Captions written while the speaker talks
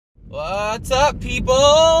What's up,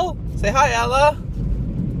 people? Say hi, Ella.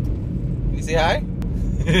 You say hi?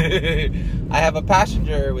 I have a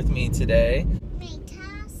passenger with me today. My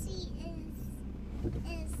car seat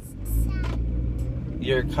is stuck.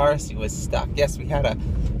 Your car seat was stuck. Yes, we had a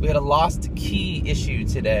lost key issue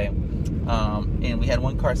today, and we had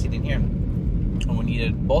one car seat in here, and we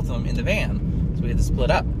needed both of them in the van, so we had to split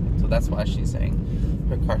up. So that's why she's saying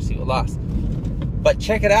her car seat was lost. But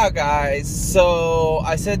check it out, guys. So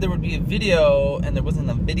I said there would be a video, and there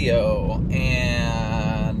wasn't a video,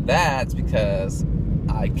 and that's because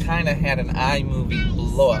I kind of had an iMovie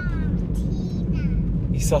blow up.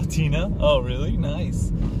 You saw Tina? Oh, really?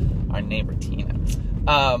 Nice. Our neighbor Tina.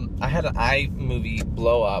 I had an iMovie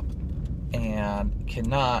blow up, and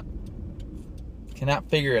cannot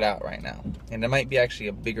figure it out right now. And it might be actually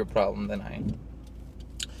a bigger problem than I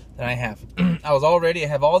have. I was all ready. I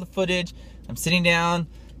have all the footage. I'm sitting down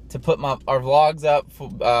to put our vlogs up for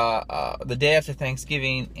the day after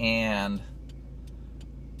Thanksgiving, and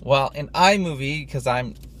well, in iMovie, because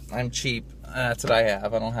I'm cheap, that's what I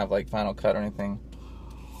have. I don't have like Final Cut or anything.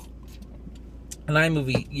 In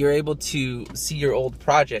iMovie, you're able to see your old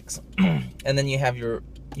projects, and then you have your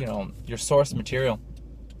source material.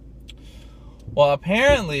 Well,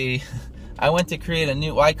 apparently, I went to create a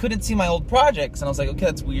new. Well, I couldn't see my old projects, and I was like, okay,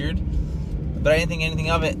 that's weird. But I didn't think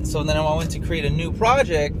anything of it. So then when I went to create a new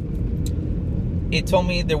project, it told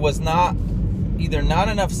me there was either not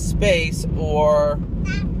enough space or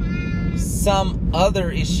some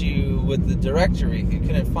other issue with the directory. You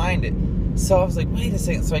couldn't find it. So I was like, wait a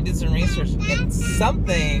second. So I did some research, and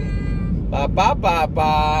something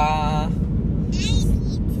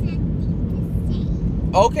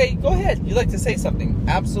Okay, go ahead. You like to say something?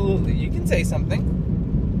 Absolutely. You can say something.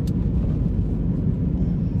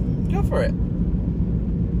 Go for it.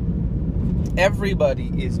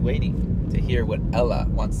 Everybody is waiting to hear what Ella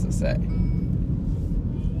wants to say.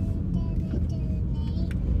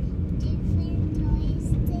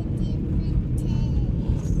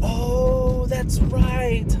 Oh, that's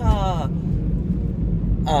right, huh?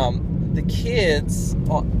 The kids,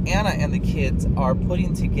 well, Anna and the kids are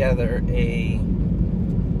putting together a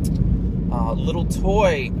little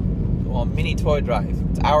toy, mini toy drive.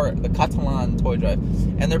 It's the Catalan toy drive,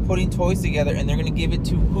 and they're putting toys together, and they're gonna give it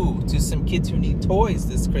to who? To some kids who need toys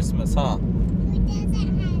this Christmas, huh? Who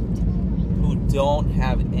doesn't have toys? Who don't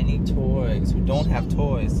have any toys? Who don't have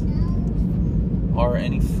toys or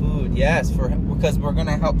any food? Yes, because we're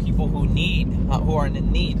gonna help people who are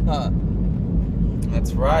in need, huh?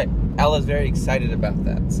 That's right. Ella's very excited about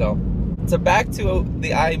that. So back to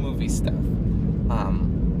the iMovie stuff.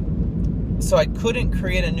 So I couldn't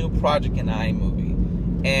create a new project in iMovie,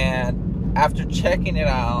 and after checking it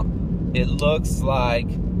out, it looks like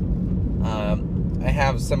I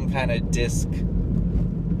have some kind of disk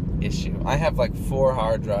issue. I have like 4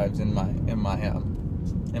 hard drives in my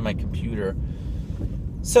computer,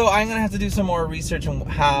 so I'm gonna have to do some more research on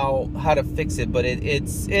how to fix it. But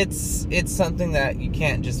it's something that you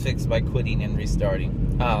can't just fix by quitting and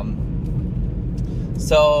restarting.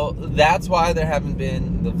 So that's why there haven't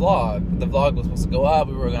been the vlog. The vlog was supposed to go up.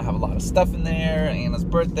 We were going to have a lot of stuff in there. Anna's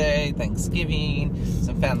birthday, Thanksgiving,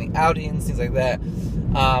 some family outings, things like that.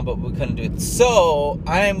 But we couldn't do it. So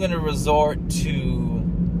I am going to resort to,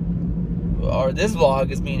 this vlog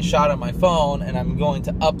is being shot on my phone, and I'm going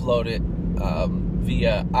to upload it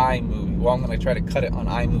via iMovie. Well, I'm going to try to cut it on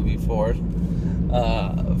iMovie for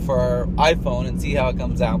iPhone and see how it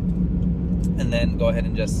comes out. And then go ahead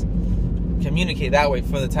and just communicate that way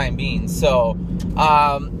for the time being. So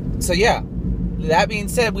yeah, that being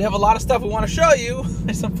said, we have a lot of stuff we want to show you.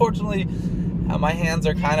 Just unfortunately, my hands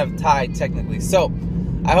are kind of tied technically. So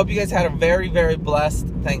I hope you guys had a very, very blessed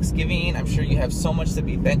Thanksgiving. I'm sure you have so much to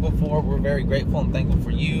be thankful for. We're very grateful and thankful for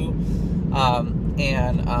you.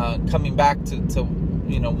 And coming back to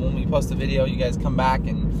when we post a video, you guys come back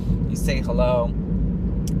and you say hello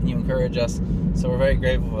and you encourage us. So we're very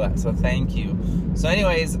grateful for that. So thank you. So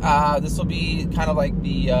anyways, this will be kind of like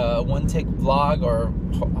the one-take vlog, or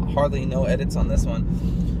hardly no edits on this one,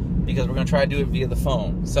 because we're going to try to do it via the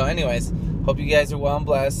phone. So anyways, hope you guys are well and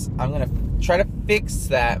blessed. I'm going to try to fix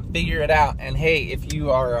that, figure it out. And hey, if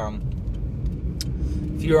you are on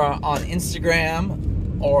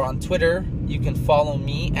Instagram or on Twitter, you can follow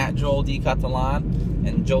me at joeldcatalan,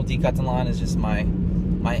 and joeldcatalan is just my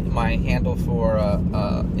handle for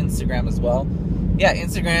Instagram as well. Yeah,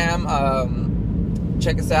 Instagram,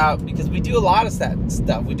 check us out, because we do a lot of that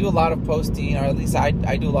stuff. We do a lot of posting, or at least I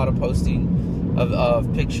do a lot of posting of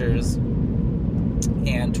pictures,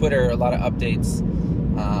 and Twitter, a lot of updates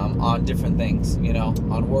on different things,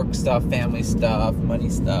 on work stuff, family stuff, money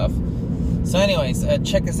stuff, So anyways,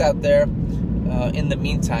 check us out there in the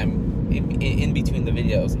meantime, in between the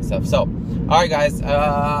videos and stuff. So, all right, guys,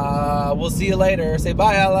 we'll see you later. Say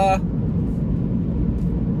bye, Ella.